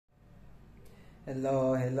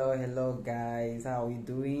Hello, guys. How are we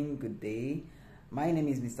doing? Good day. My name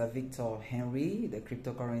is Mr. Victor Henry, the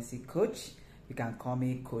cryptocurrency coach. You can call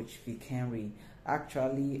me CoachVichenry.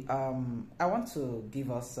 Actually, I want to give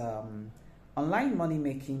us online money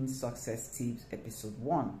making success tips episode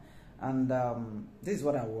 1, and this is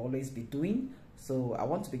what I will always be doing. So I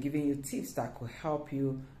want to be giving you tips that could help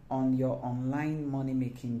you on your online money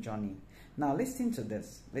making journey. Now, listen to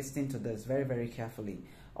this very, very carefully.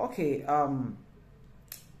 Okay,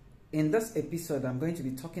 in this episode, I'm going to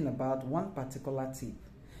be talking about one particular tip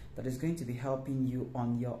that is going to be helping you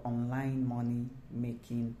on your online money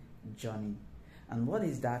making journey. And what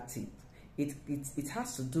is that tip? It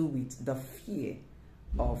has to do with the fear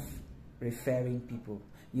of referring people.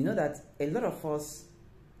 You know that a lot of us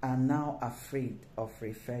are now afraid of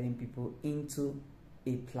referring people into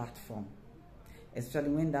a platform,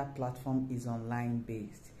 especially when that platform is online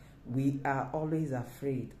based. We are always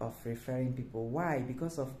afraid of referring people. Why?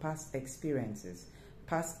 Because of past experiences.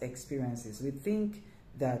 We think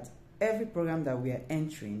that every program that we are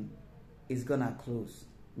entering is gonna close,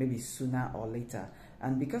 maybe sooner or later.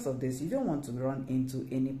 And because of this, you don't want to run into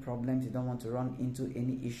any problems, you don't want to run into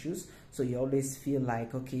any issues. So you always feel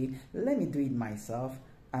like, okay, let me do it myself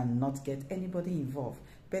and not get anybody involved.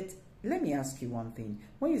 But let me ask you one thing.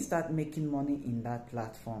 When you start making money in that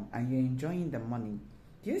platform and you're enjoying the money,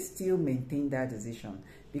 do you still maintain that decision?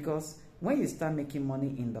 Because when you start making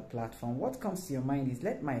money in the platform, what comes to your mind is,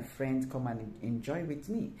 let my friends come and enjoy with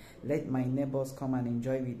me. Let my neighbors come and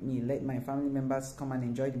enjoy with me. Let my family members come and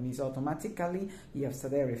enjoy with me. So automatically, you have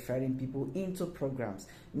started referring people into programs.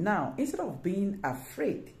 Now, instead of being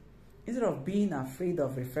afraid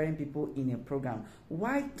of referring people in a program,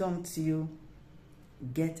 why don't you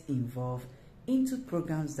get involved into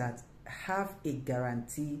programs that have a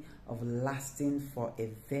guarantee of lasting for a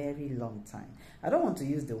very long time? I don't want to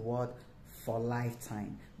use the word for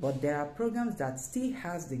lifetime, but there are programs that still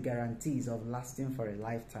has the guarantees of lasting for a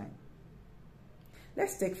lifetime.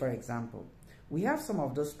 Let's take, for example, we have some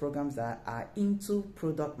of those programs that are into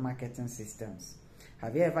product marketing systems.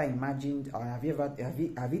 Have you ever imagined, or have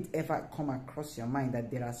it ever come across your mind that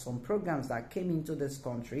there are some programs that came into this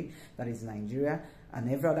country, that is Nigeria, and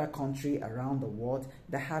every other country around the world,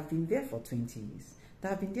 that have been there for 20 years, that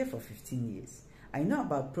have been there for 15 years? I know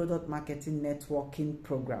about product marketing networking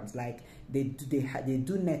programs, like they do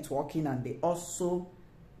networking and they also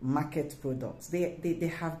market products.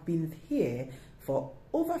 They have been here for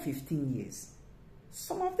over 15 years,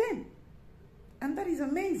 some of them. And that is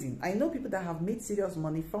amazing. I know people that have made serious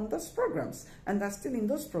money from those programs and are still in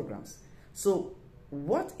those programs. So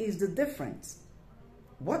what is the difference?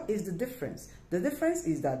 What is the difference? The difference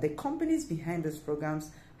is that the companies behind these programs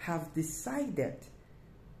have decided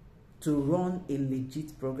to run a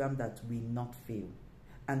legit program that will not fail.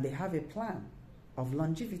 And they have a plan of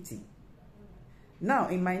longevity. Now,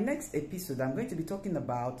 in my next episode, I'm going to be talking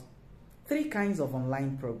about 3 kinds of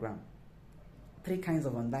online program. 3 kinds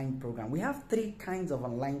of online program. We have 3 kinds of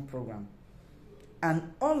online program.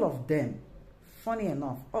 And all of them, funny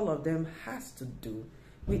enough, all of them has to do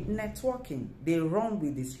with networking. They run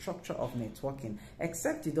with the structure of networking,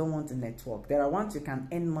 except you don't want to network. There are ones you can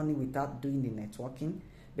earn money without doing the networking,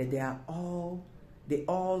 but they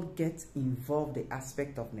all get involved the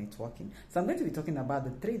aspect of networking. So I'm going to be talking about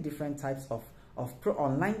the 3 different types of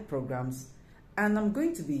online programs, and I'm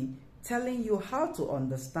going to be telling you how to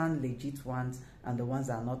understand legit ones and the ones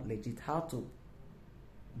that are not legit, how to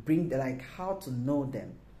how to know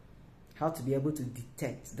them, how to be able to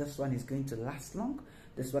detect this one is going to last long,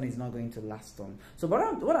 this one is not going to last long. So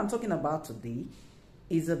what I'm talking about today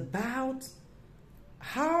is about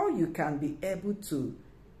how you can be able to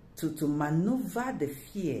maneuver the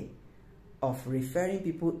fear of referring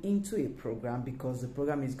people into a program because the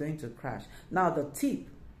program is going to crash. Now, the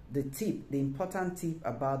important tip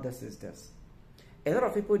about this is this. A lot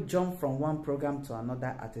of people jump from one program to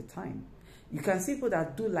another at a time. You can see people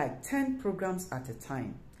that do like 10 programs at a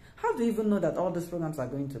time. How do you even know that all these programs are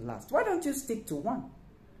going to last? Why don't you stick to one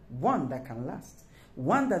that can last?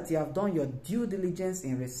 One that you have done your due diligence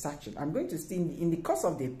in researching. I'm going to see in the course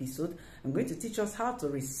of the episode, I'm going to teach us how to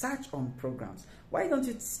research on programs. Why don't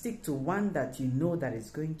you stick to one that you know that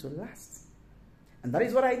is going to last? And that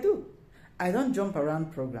is what I do. I don't jump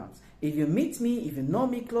around programs. If you meet me, if you know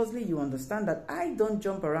me closely, you understand that I don't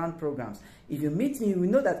jump around programs. If you meet me, you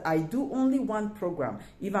know that I do only one program.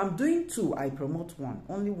 If I'm doing 2, I promote one,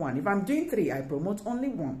 only one. If I'm doing 3, I promote only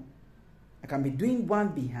one. I can be doing one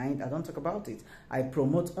behind, I don't talk about it. I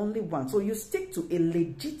promote only one. So you stick to a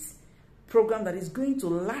legit program that is going to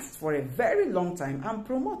last for a very long time and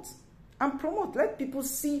promote. and promote. Let people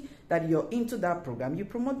see that you're into that program. You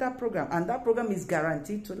promote that program, and that program is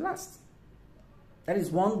guaranteed to last. That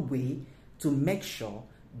is one way to make sure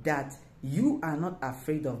that you are not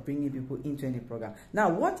afraid of bringing people into any program. Now,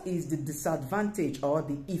 what is the disadvantage or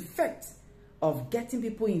the effect of getting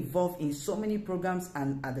people involved in so many programs,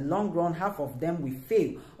 and at the long run, half of them will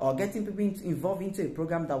fail, or getting people involved into a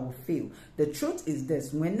program that will fail? The truth is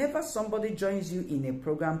this: whenever somebody joins you in a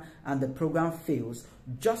program and the program fails,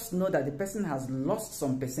 just know that the person has lost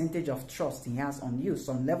some percentage of trust he has on you,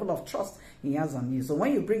 some level of trust he has on you. So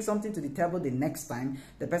when you bring something to the table the next time,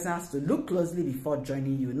 the person has to look closely before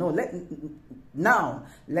joining you. Now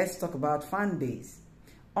let's talk about fan base.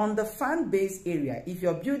 On the fan base area, if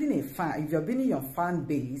you're building your fan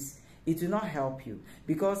base, it will not help you,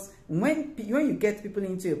 because when you get people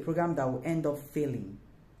into a program that will end up failing,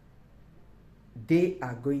 they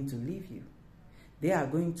are going to leave you. They are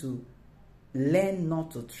going to learn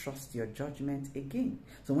not to trust your judgment again.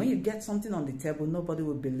 So when you get something on the table, nobody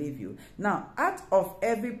will believe you. Now, out of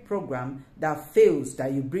every program that fails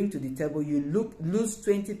that you bring to the table, you lose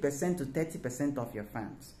 20% to 30% of your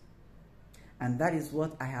fans. And that is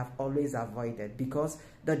what I have always avoided, because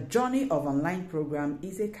the journey of online program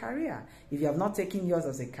is a career. If you have not taken yours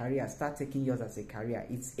as a career, start taking yours as a career.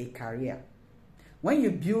 It's a career. When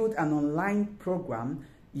you build an online program,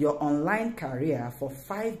 your online career for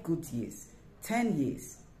 5 good years, 10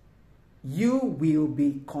 years, you will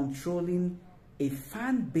be controlling a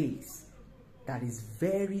fan base that is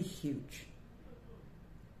very huge.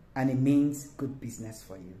 And it means good business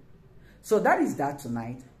for you. So that is that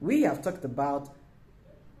tonight. We have talked about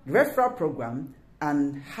referral program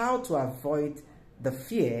and how to avoid the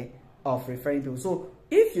fear of referring people. So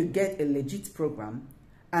if you get a legit program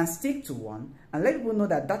and stick to one and let people know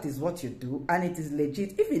that that is what you do and it is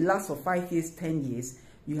legit, if it lasts for 5 years, 10 years,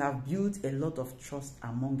 you have built a lot of trust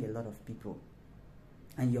among a lot of people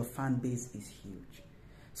and your fan base is huge.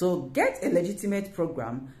 So get a legitimate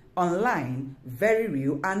program online, very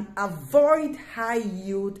real, and avoid high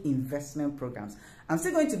yield investment programs. I'm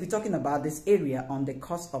still going to be talking about this area on the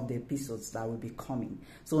course of the episodes that will be coming.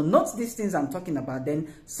 So note these things I'm talking about,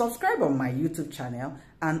 then subscribe on my YouTube channel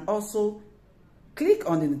and also click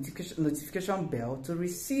on the notification bell to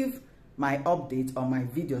receive my updates on my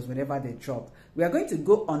videos whenever they drop. We are going to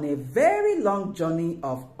go on a very long journey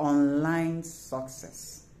of online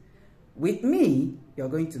success. With me, you're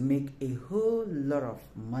going to make a whole lot of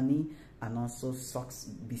money and also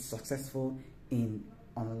be successful in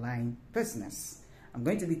online business. I'm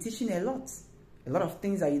going to be teaching a lot of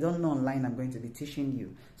things that you don't know online. I'm going to be teaching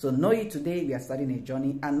you. So know it today. We are starting a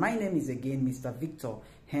journey, and my name is again Mr. Victor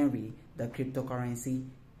Henry, the cryptocurrency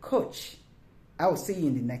coach. I will see you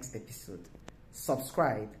in the next episode.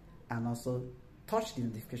 Subscribe and also touch the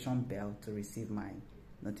notification bell to receive my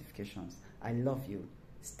notifications. I love you.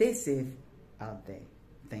 Stay safe out there.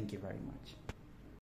 Thank you very much.